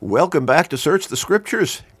Welcome back to Search the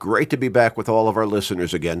Scriptures. Great to be back with all of our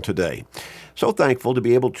listeners again today. So thankful to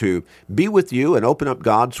be able to be with you and open up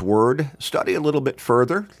God's Word, study a little bit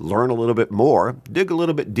further, learn a little bit more, dig a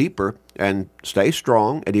little bit deeper, and stay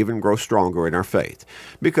strong and even grow stronger in our faith.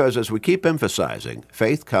 Because as we keep emphasizing,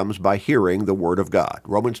 faith comes by hearing the Word of God.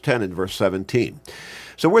 Romans 10 and verse 17.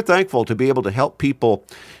 So we're thankful to be able to help people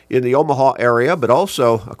in the Omaha area, but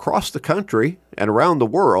also across the country and around the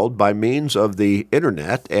world by means of the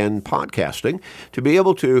internet and podcasting, to be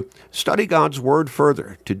able to study God's Word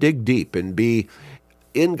further, to dig deep and be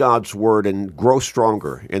in God's Word and grow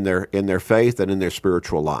stronger in their faith and in their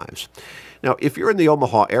spiritual lives. Now, if you're in the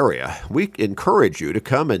Omaha area, we encourage you to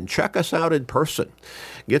come and check us out in person.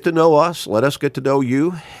 Get to know us, let us get to know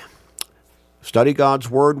you. Study God's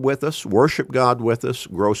Word with us, worship God with us,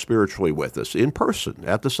 grow spiritually with us in person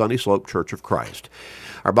at the Sunny Slope Church of Christ.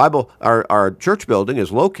 Our church building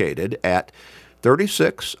is located at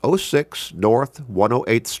 3606 North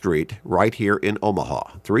 108th Street, right here in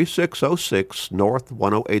Omaha. 3606 North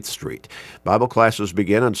 108th Street. Bible classes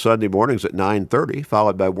begin on Sunday mornings at 9:30,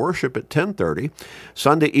 followed by worship at 10:30.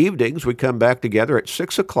 Sunday evenings, we come back together at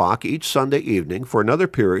 6 o'clock each Sunday evening for another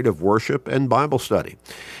period of worship and Bible study.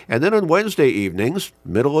 And then on Wednesday evenings,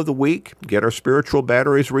 middle of the week, get our spiritual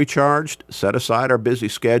batteries recharged, set aside our busy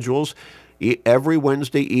schedules. Every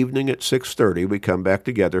Wednesday evening at 6:30, we come back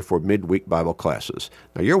together for midweek Bible classes.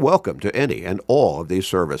 Now, you're welcome to any and all of these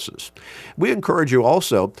services. We encourage you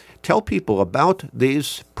also, tell people about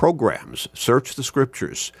these programs, Search the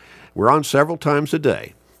Scriptures. We're on several times a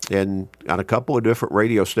day and on a couple of different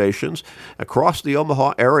radio stations across the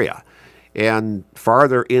Omaha area and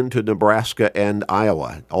farther into Nebraska and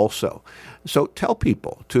Iowa also. So tell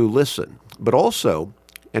people to listen, but also,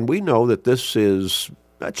 and we know that this is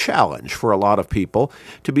a challenge for a lot of people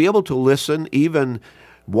to be able to listen even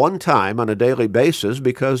one time on a daily basis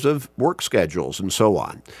because of work schedules and so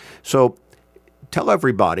on. So tell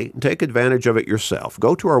everybody and take advantage of it yourself.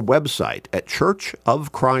 Go to our website at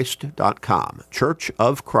churchofchrist.com,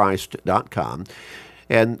 churchofchrist.com,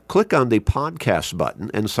 and click on the podcast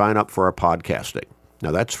button and sign up for our podcasting.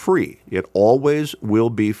 Now, that's free. It always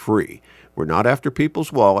will be free. We're not after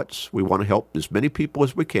people's wallets. We want to help as many people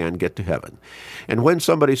as we can get to heaven. And when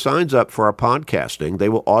somebody signs up for our podcasting, they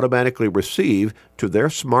will automatically receive to their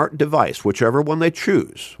smart device, whichever one they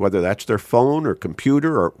choose, whether that's their phone or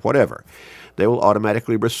computer or whatever, they will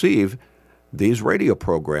automatically receive these radio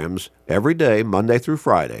programs every day, Monday through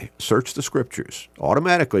Friday. Search the Scriptures.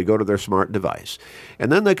 Automatically go to their smart device.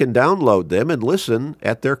 And then they can download them and listen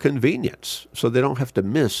at their convenience so they don't have to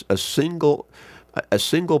miss a single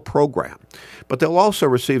program. But they'll also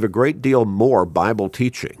receive a great deal more Bible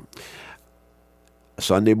teaching.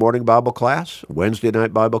 Sunday morning Bible class, Wednesday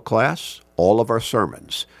night Bible class, all of our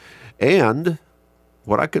sermons. And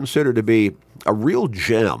what I consider to be a real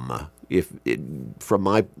gem from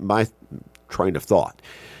my train of thought.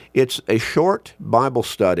 It's a short Bible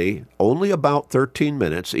study, only about 13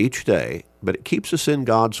 minutes each day, but it keeps us in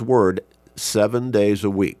God's Word 7 days a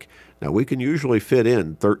week. Now, we can usually fit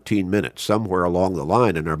in 13 minutes somewhere along the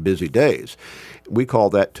line in our busy days. We call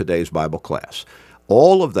that today's Bible class.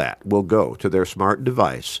 All of that will go to their smart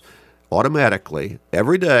device automatically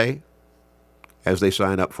every day as they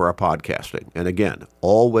sign up for our podcasting. And again,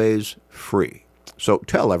 always free. So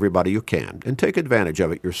tell everybody you can and take advantage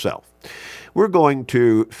of it yourself. We're going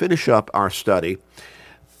to finish up our study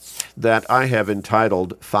that I have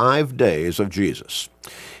entitled 5 Days of Jesus.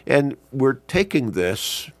 And we're taking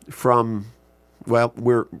this from,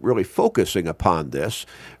 we're really focusing upon this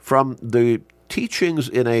from the teachings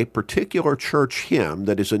in a particular church hymn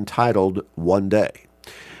that is entitled One Day.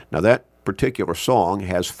 Now, that particular song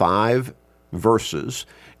has 5 verses,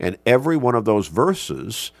 and every one of those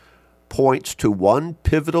verses points to one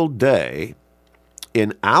pivotal day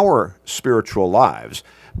in our spiritual lives,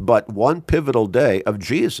 but one pivotal day of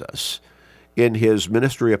Jesus in his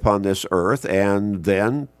ministry upon this earth, and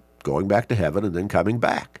then going back to heaven and then coming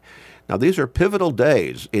back. Now, these are pivotal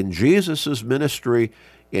days in Jesus' ministry,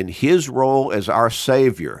 in his role as our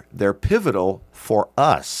Savior. They're pivotal for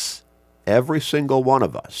us, every single one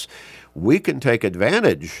of us. We can take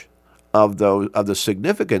advantage of the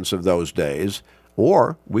significance of those days,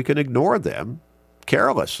 or we can ignore them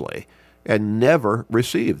carelessly and never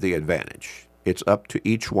receive the advantage. It's up to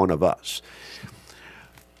each one of us.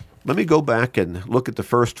 Let me go back and look at the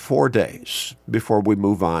first 4 days before we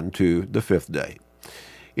move on to the 5th day.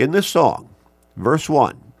 In this song, verse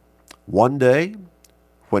 1, one day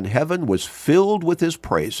when heaven was filled with his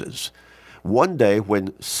praises, one day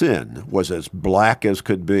when sin was as black as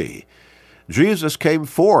could be, Jesus came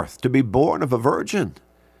forth to be born of a virgin,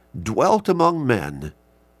 dwelt among men,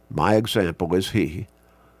 My example is he.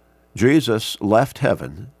 Jesus left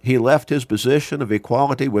heaven. He left his position of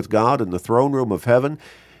equality with God in the throne room of heaven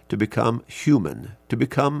to become human, to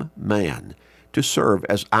become man, to serve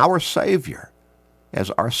as our Savior,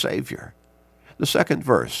 The second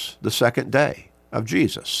verse, the second day of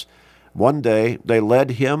Jesus. One day they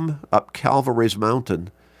led him up Calvary's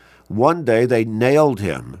mountain. One day they nailed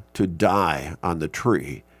him to die on the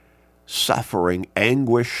tree, suffering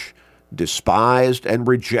anguish, despised and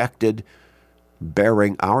rejected,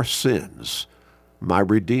 bearing our sins. My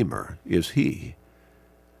Redeemer is he.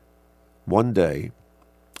 One day,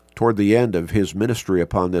 toward the end of his ministry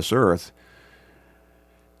upon this earth,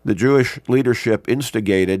 the Jewish leadership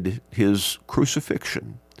instigated his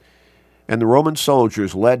crucifixion, and the Roman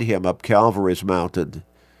soldiers led him up Calvary's mountain,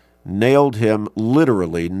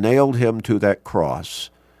 literally nailed him to that cross,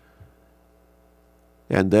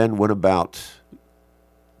 and then went about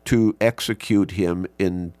to execute him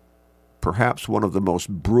in perhaps one of the most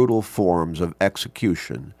brutal forms of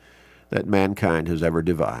execution that mankind has ever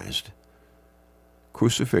devised.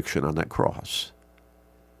 Crucifixion on that cross.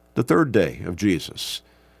 The third day of Jesus,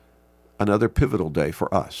 another pivotal day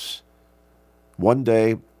for us. One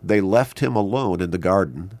day they left him alone in the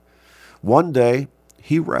garden. One day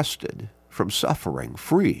he rested from suffering,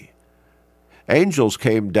 free. Angels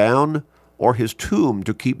came down or his tomb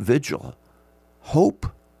to keep vigil. Hope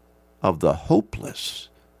of the hopeless.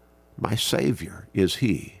 My Savior is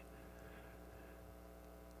he.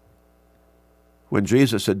 When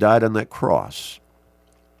Jesus had died on that cross,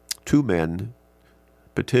 two men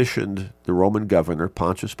petitioned the Roman governor,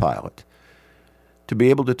 Pontius Pilate, to be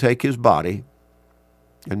able to take his body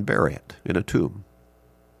and bury it in a tomb.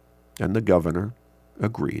 And the governor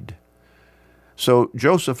agreed. So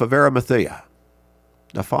Joseph of Arimathea,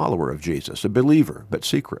 a follower of Jesus, a believer, but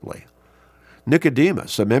secretly.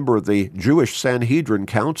 Nicodemus, a member of the Jewish Sanhedrin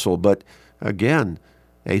council, but again,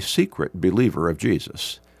 a secret believer of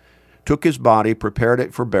Jesus, took his body, prepared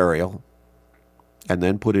it for burial, and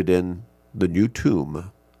then put it in the new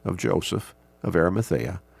tomb of Joseph of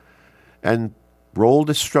Arimathea, and rolled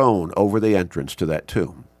a stone over the entrance to that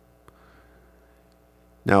tomb.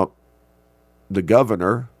 Now, the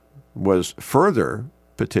governor was further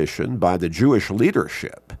petitioned by the Jewish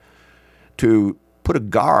leadership to put a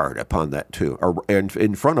guard upon that tomb, or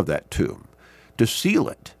in front of that tomb, to seal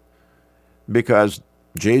it, because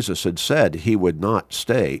Jesus had said he would not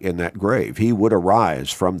stay in that grave. He would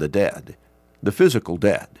arise from the dead, the physical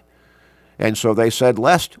dead. And so they said,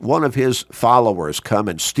 lest one of his followers come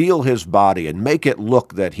and steal his body and make it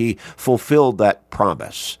look that he fulfilled that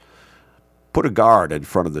promise, put a guard in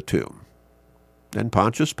front of the tomb. And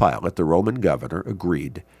Pontius Pilate, the Roman governor,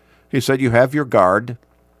 agreed. He said, you have your guard,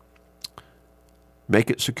 make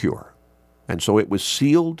it secure. And so it was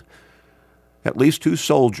sealed. At least two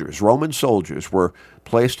soldiers, Roman soldiers, were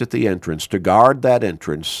placed at the entrance to guard that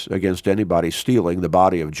entrance against anybody stealing the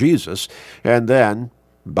body of Jesus, and then,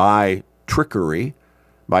 by trickery,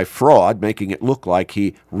 by fraud, making it look like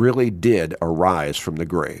he really did arise from the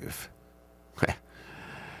grave.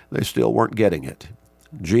 They still weren't getting it.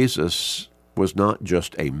 Jesus was not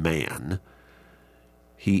just a man.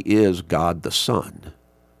 He is God the Son.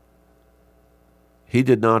 He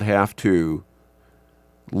did not have to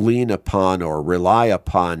lean upon or rely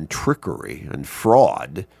upon trickery and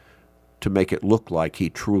fraud to make it look like he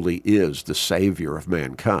truly is the Savior of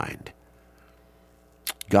mankind.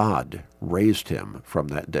 God raised him from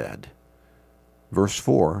that dead. Verse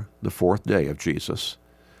 4, the fourth day of Jesus.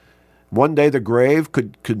 One day the grave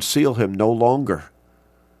could conceal him no longer.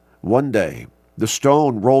 One day the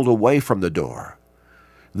stone rolled away from the door.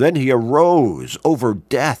 Then he arose over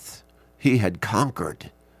death. He had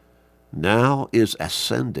conquered. Now is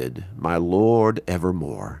ascended my Lord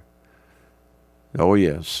evermore. Oh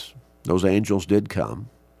yes, those angels did come.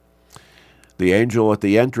 The angel at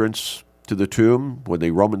the entrance to the tomb, when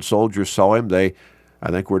the Roman soldiers saw him,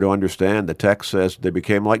 I think we're to understand, the text says they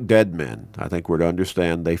became like dead men. I think we're to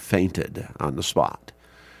understand they fainted on the spot.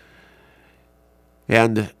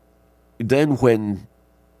 And then when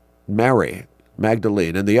Mary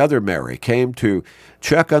Magdalene and the other Mary came to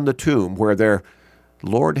check on the tomb where their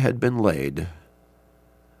Lord had been laid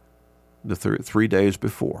the 3 days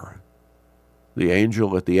before, the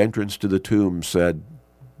angel at the entrance to the tomb said,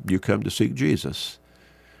 you come to seek Jesus.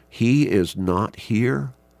 He is not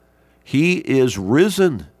here. He is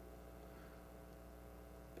risen.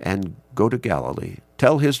 And go to Galilee.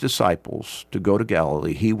 Tell his disciples to go to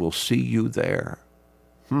Galilee. He will see you there.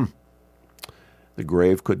 The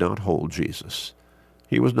grave could not hold Jesus.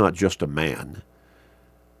 He was not just a man.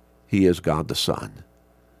 He is God the Son.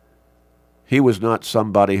 He was not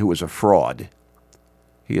somebody who was a fraud.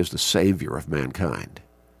 He is the Savior of mankind.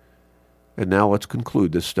 And now let's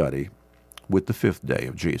conclude this study with the fifth day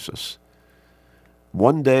of Jesus.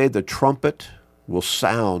 One day the trumpet will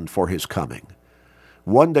sound for his coming.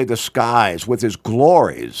 One day the skies with his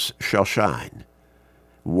glories shall shine.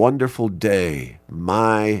 Wonderful day,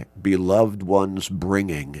 my beloved ones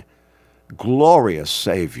bringing. Glorious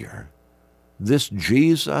Savior, this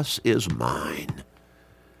Jesus is mine.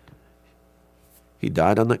 He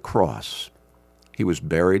died on that cross. He was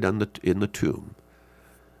buried in the tomb.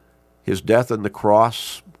 His death on the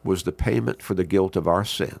cross was the payment for the guilt of our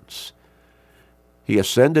sins. He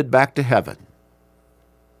ascended back to heaven,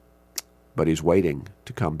 but he's waiting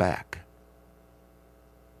to come back.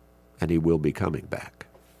 And he will be coming back.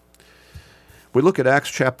 We look at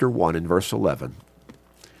Acts chapter 1 and verse 11.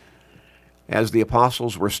 As the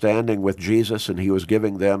apostles were standing with Jesus and he was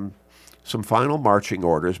giving them some final marching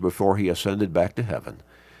orders before he ascended back to heaven,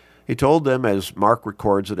 he told them, as Mark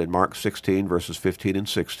records it in Mark 16, verses 15 and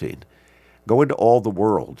 16, go into all the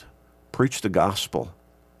world, preach the gospel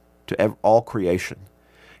to all creation.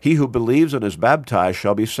 He who believes and is baptized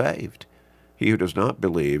shall be saved. He who does not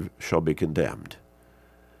believe shall be condemned.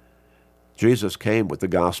 Jesus came with the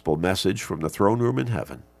gospel message from the throne room in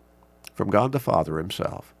heaven, from God the Father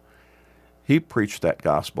himself. He preached that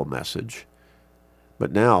gospel message.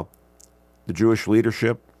 But now, the Jewish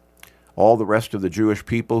leadership, all the rest of the Jewish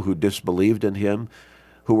people who disbelieved in him,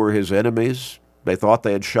 who were his enemies, they thought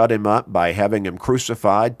they had shut him up by having him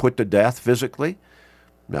crucified, put to death physically.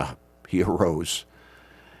 No, he arose.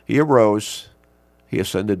 He arose. He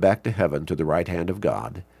ascended back to heaven to the right hand of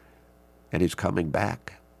God. And he's coming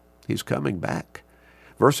back. He's coming back.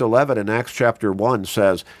 Verse 11 in Acts chapter 1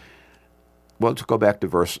 says, well, let's go back to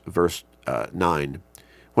verse 9.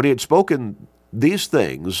 When he had spoken these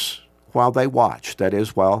things while they watched, that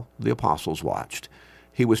is, while the apostles watched,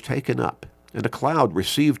 he was taken up, and a cloud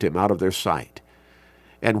received him out of their sight.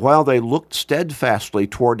 And while they looked steadfastly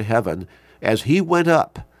toward heaven, as he went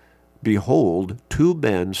up, behold, two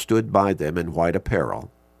men stood by them in white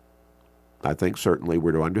apparel. I think certainly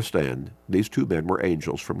we're to understand these two men were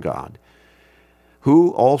angels from God,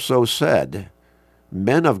 who also said,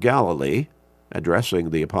 Men of Galilee, addressing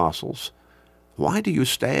the apostles, why do you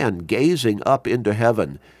stand gazing up into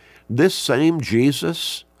heaven? This same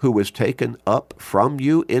Jesus who was taken up from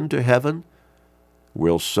you into heaven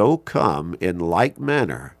will so come in like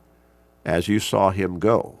manner as you saw him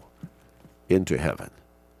go into heaven.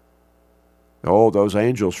 Oh, those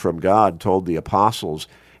angels from God told the apostles,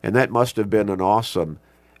 and that must have been an awesome,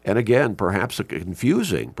 and again, perhaps a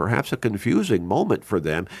confusing moment for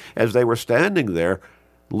them as they were standing there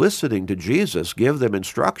listening to Jesus give them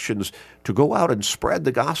instructions to go out and spread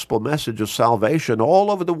the gospel message of salvation all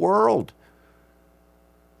over the world.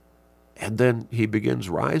 And then he begins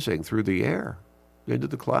rising through the air into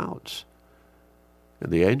the clouds. And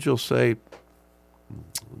the angels say,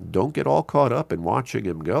 don't get all caught up in watching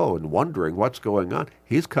him go and wondering what's going on.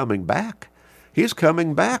 He's coming back. He's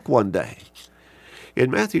coming back one day. In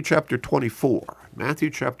Matthew chapter 24,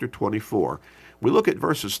 we look at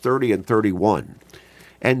verses 30 and 31.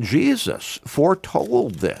 And Jesus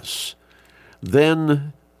foretold this.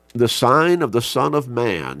 Then the sign of the Son of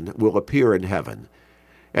Man will appear in heaven,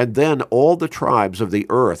 and then all the tribes of the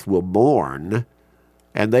earth will mourn,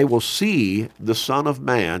 and they will see the Son of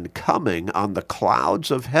Man coming on the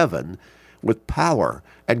clouds of heaven with power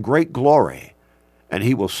and great glory. And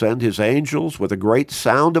he will send his angels with a great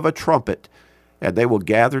sound of a trumpet, and they will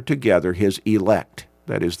gather together his elect,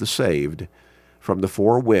 that is, the saved, from the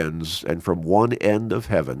four winds and from one end of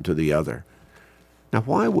heaven to the other. Now,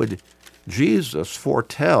 why would Jesus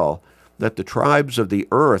foretell that the tribes of the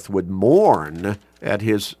earth would mourn at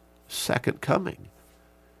his second coming?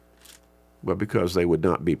 Well, because they would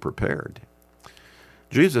not be prepared.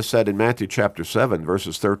 Jesus said in Matthew chapter 7,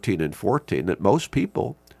 verses 13 and 14, that most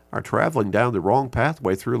people are traveling down the wrong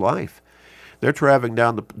pathway through life. They're traveling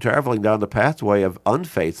down the pathway of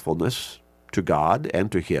unfaithfulness to God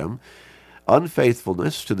and to him,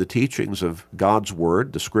 unfaithfulness to the teachings of God's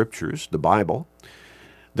Word, the Scriptures, the Bible.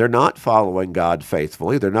 They're not following God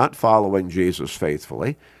faithfully. They're not following Jesus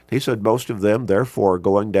faithfully. He said most of them, therefore, are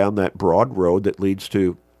going down that broad road that leads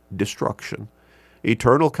to destruction,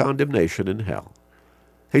 eternal condemnation in hell.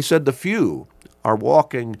 He said the few are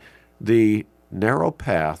walking the narrow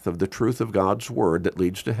path of the truth of God's Word that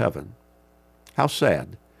leads to heaven. How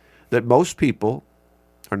sad that most people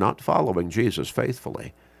are not following Jesus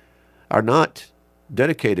faithfully, are not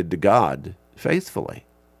dedicated to God faithfully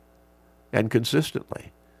and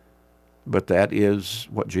consistently. But that is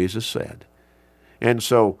what Jesus said. And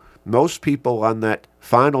so most people on that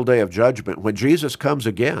final day of judgment, when Jesus comes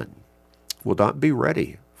again, will not be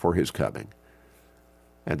ready for his coming.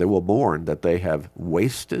 And they will mourn that they have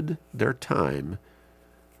wasted their time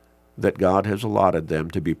that God has allotted them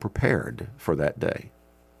to be prepared for that day.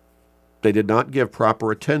 They did not give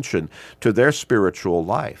proper attention to their spiritual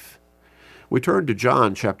life. We turn to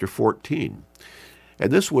John chapter 14.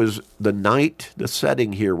 And this was the night, the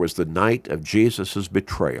setting here was the night of Jesus'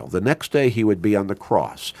 betrayal. The next day he would be on the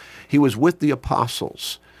cross. He was with the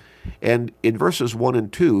apostles. And in verses 1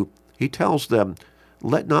 and 2, he tells them,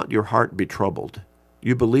 "Let not your heart be troubled.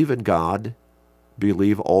 You believe in God,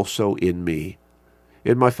 believe also in me.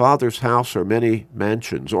 In my Father's house are many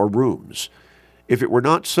mansions or rooms. If it were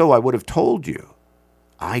not so, I would have told you.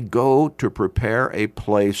 I go to prepare a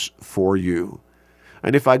place for you.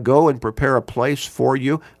 And if I go and prepare a place for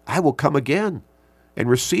you, I will come again and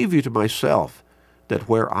receive you to myself, that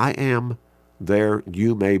where I am, there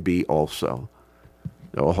you may be also."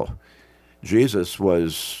 Oh, Jesus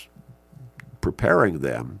was preparing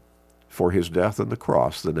them for his death on the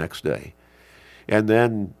cross the next day. And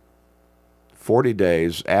then 40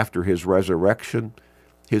 days after his resurrection,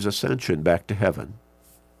 his ascension back to heaven.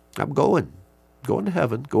 I'm going to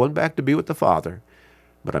heaven, going back to be with the Father,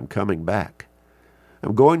 but I'm coming back.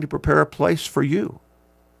 I'm going to prepare a place for you.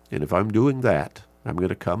 And if I'm doing that, I'm going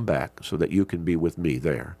to come back so that you can be with me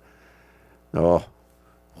there. Oh,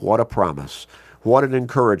 what a promise. What an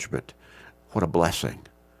encouragement. What a blessing.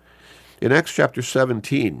 In Acts chapter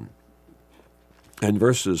 17 and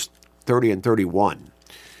verses 30 and 31,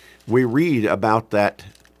 we read about that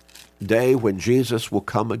day when Jesus will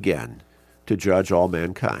come again to judge all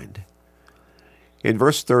mankind. In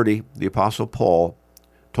verse 30, the Apostle Paul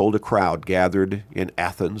told a crowd gathered in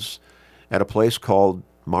Athens at a place called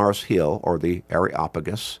Mars Hill, or the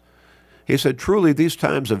Areopagus. He said, "Truly these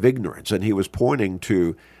times of ignorance," and he was pointing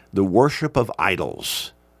to the worship of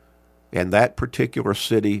idols. And that particular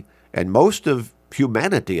city and most of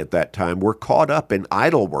humanity at that time were caught up in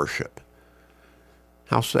idol worship.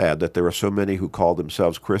 How sad that there are so many who call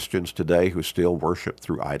themselves Christians today who still worship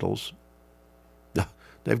through idols.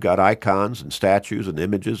 They've got icons and statues and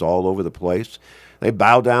images all over the place. They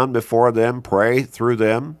bow down before them, pray through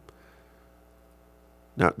them.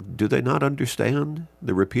 Now, do they not understand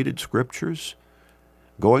the repeated scriptures?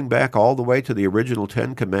 Going back all the way to the original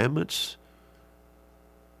 10 Commandments?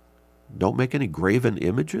 Don't make any graven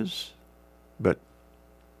images? But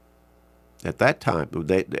at that time,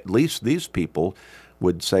 at least these people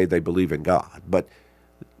would say they believe in God. But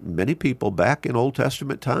many people back in Old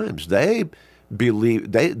Testament times, they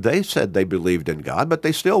said they believed in God, but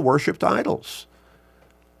they still worshiped idols.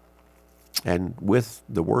 And with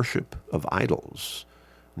the worship of idols,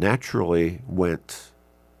 naturally went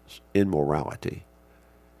immorality.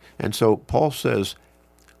 And so Paul says,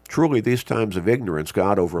 "Truly these times of ignorance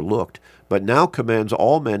God overlooked, but now commands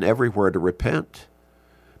all men everywhere to repent.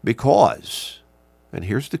 Because," and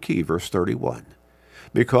here's the key, verse 31,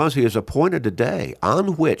 "because he has appointed a day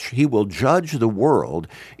on which he will judge the world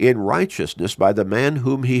in righteousness by the man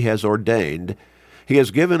whom he has ordained. He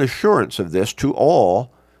has given assurance of this to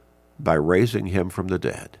all by raising him from the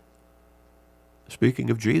dead." Speaking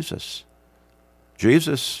of Jesus,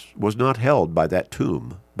 Jesus was not held by that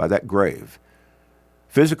tomb, by that grave.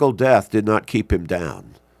 Physical death did not keep him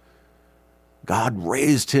down. God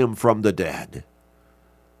raised him from the dead.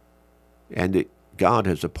 And God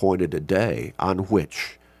has appointed a day on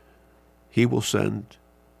which he will send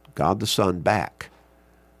God the Son back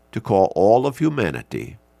to call all of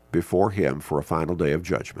humanity before him for a final day of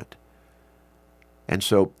judgment. And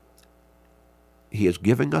so he is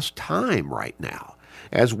giving us time right now,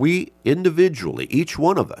 as we individually, each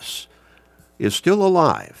one of us, is still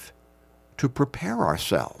alive, to prepare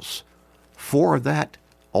ourselves for that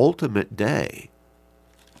ultimate day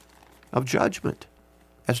of judgment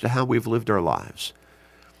as to how we've lived our lives.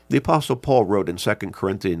 The Apostle Paul wrote in 2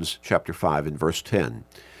 Corinthians chapter 5 and verse 10,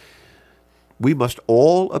 "We must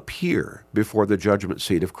all appear before the judgment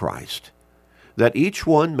seat of Christ, that each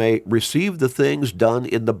one may receive the things done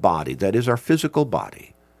in the body," that is our physical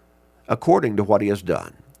body, "according to what he has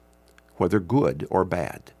done, whether good or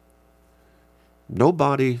bad."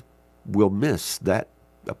 Nobody will miss that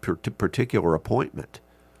particular appointment.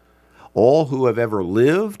 All who have ever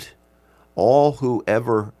lived, all who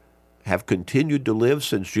ever have continued to live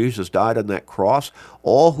since Jesus died on that cross,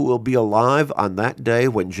 all who will be alive on that day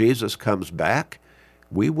when Jesus comes back,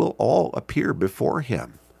 we will all appear before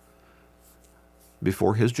him,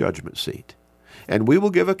 before his judgment seat. And we will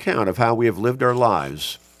give account of how we have lived our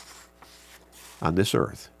lives on this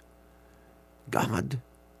earth. God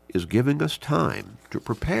is giving us time to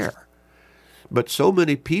prepare. But so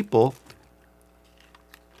many people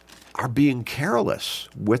are being careless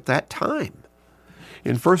with that time.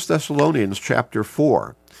 In 1 Thessalonians chapter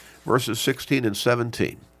 4, verses 16 and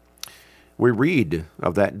 17, we read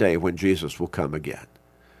of that day when Jesus will come again.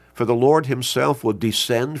 For the Lord himself will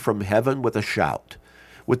descend from heaven with a shout,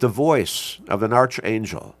 with the voice of an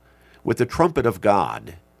archangel, with the trumpet of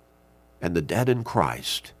God, and the dead in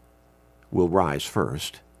Christ will rise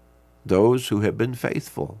first. Those who have been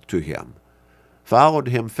faithful to him, followed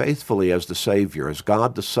him faithfully as the Savior, as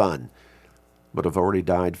God the Son, but have already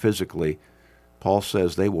died physically, Paul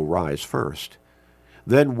says they will rise first.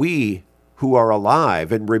 Then we who are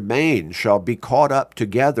alive and remain shall be caught up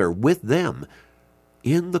together with them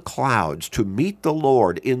in the clouds to meet the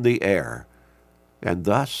Lord in the air, and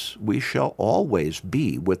thus we shall always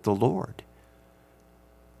be with the Lord.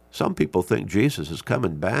 Some people think Jesus is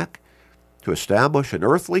coming back to establish an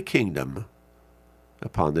earthly kingdom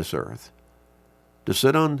upon this earth, to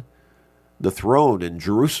sit on the throne in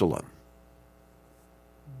Jerusalem.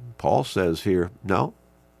 Paul says here, no,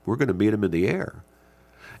 we're going to meet him in the air,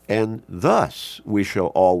 and thus we shall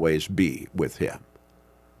always be with him.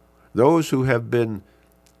 Those who have been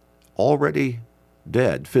already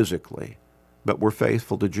dead physically, but were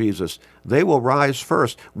faithful to Jesus, they will rise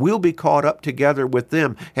first. We'll be caught up together with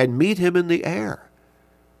them and meet him in the air.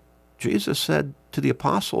 Jesus said to the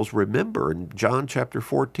apostles, remember in John chapter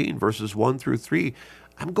 14, verses 1 through 3,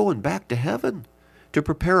 I'm going back to heaven to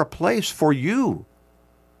prepare a place for you.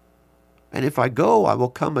 And if I go, I will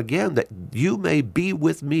come again, that you may be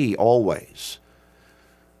with me always.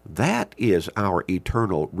 That is our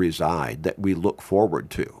eternal reside that we look forward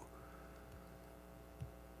to.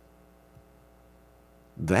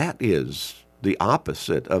 That is the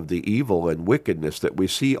opposite of the evil and wickedness that we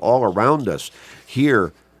see all around us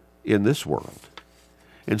here in this world.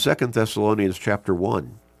 In 2 Thessalonians chapter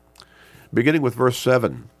 1, beginning with verse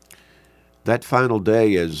 7, that final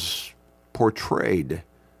day is portrayed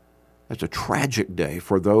as a tragic day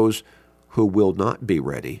for those who will not be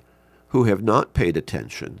ready, who have not paid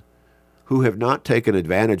attention, who have not taken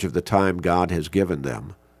advantage of the time God has given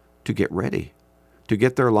them to get ready, to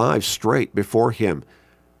get their lives straight before him,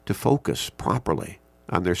 to focus properly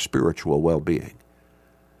on their spiritual well-being.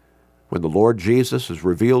 When the Lord Jesus is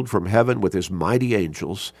revealed from heaven with his mighty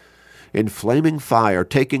angels in flaming fire,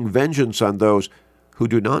 taking vengeance on those who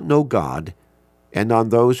do not know God and on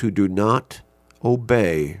those who do not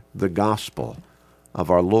obey the gospel of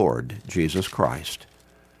our Lord Jesus Christ.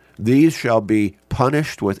 These shall be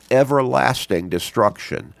punished with everlasting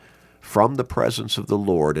destruction from the presence of the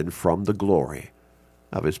Lord and from the glory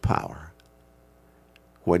of his power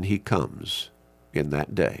when he comes in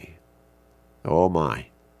that day. Oh my.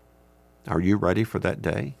 Are you ready for that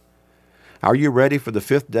day? Are you ready for the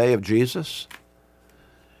fifth day of Jesus?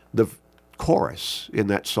 The chorus in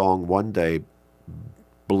that song, One Day,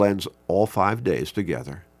 blends all 5 days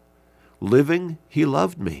together. Living, he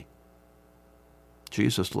loved me.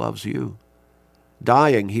 Jesus loves you.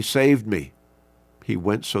 Dying, he saved me. He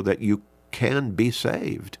went so that you can be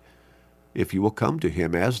saved if you will come to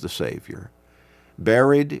him as the Savior.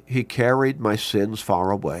 Buried, he carried my sins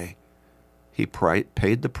far away. He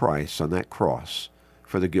paid the price on that cross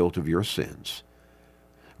for the guilt of your sins.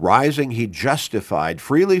 Rising, he justified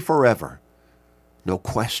freely forever. No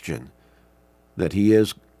question that he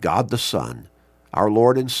is God the Son, our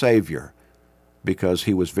Lord and Savior, because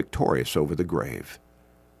he was victorious over the grave.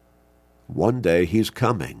 One day he's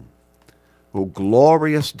coming. Oh,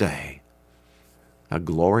 glorious day. A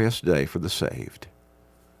glorious day for the saved.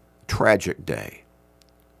 Tragic day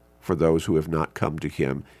for those who have not come to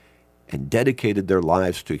him and dedicated their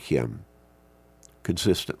lives to him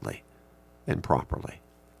consistently and properly.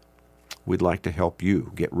 We'd like to help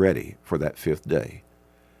you get ready for that fifth day.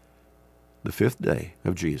 The fifth day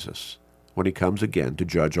of Jesus, when he comes again to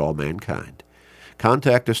judge all mankind.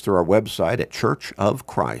 Contact us through our website at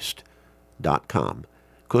churchofchrist.com.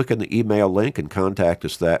 Click on the email link and contact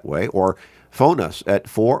us that way, or phone us at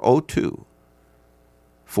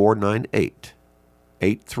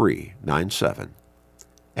 402-498-8397.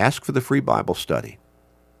 Ask for the free Bible study.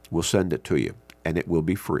 We'll send it to you, and it will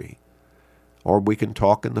be free. Or we can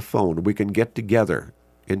talk on the phone. We can get together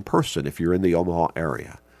in person if you're in the Omaha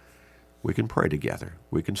area. We can pray together.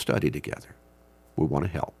 We can study together. We want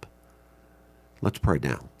to help. Let's pray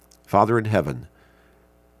now. Father in heaven,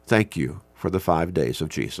 thank you for the 5 days of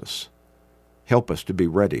Jesus. Help us to be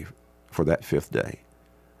ready for that fifth day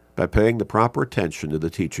by paying the proper attention to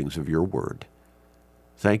the teachings of your word.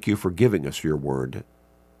 Thank you for giving us your word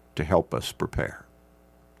to help us prepare.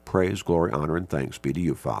 Praise, glory, honor, and thanks be to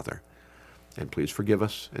you, Father. And please forgive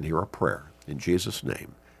us and hear our prayer. In Jesus'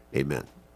 name, amen.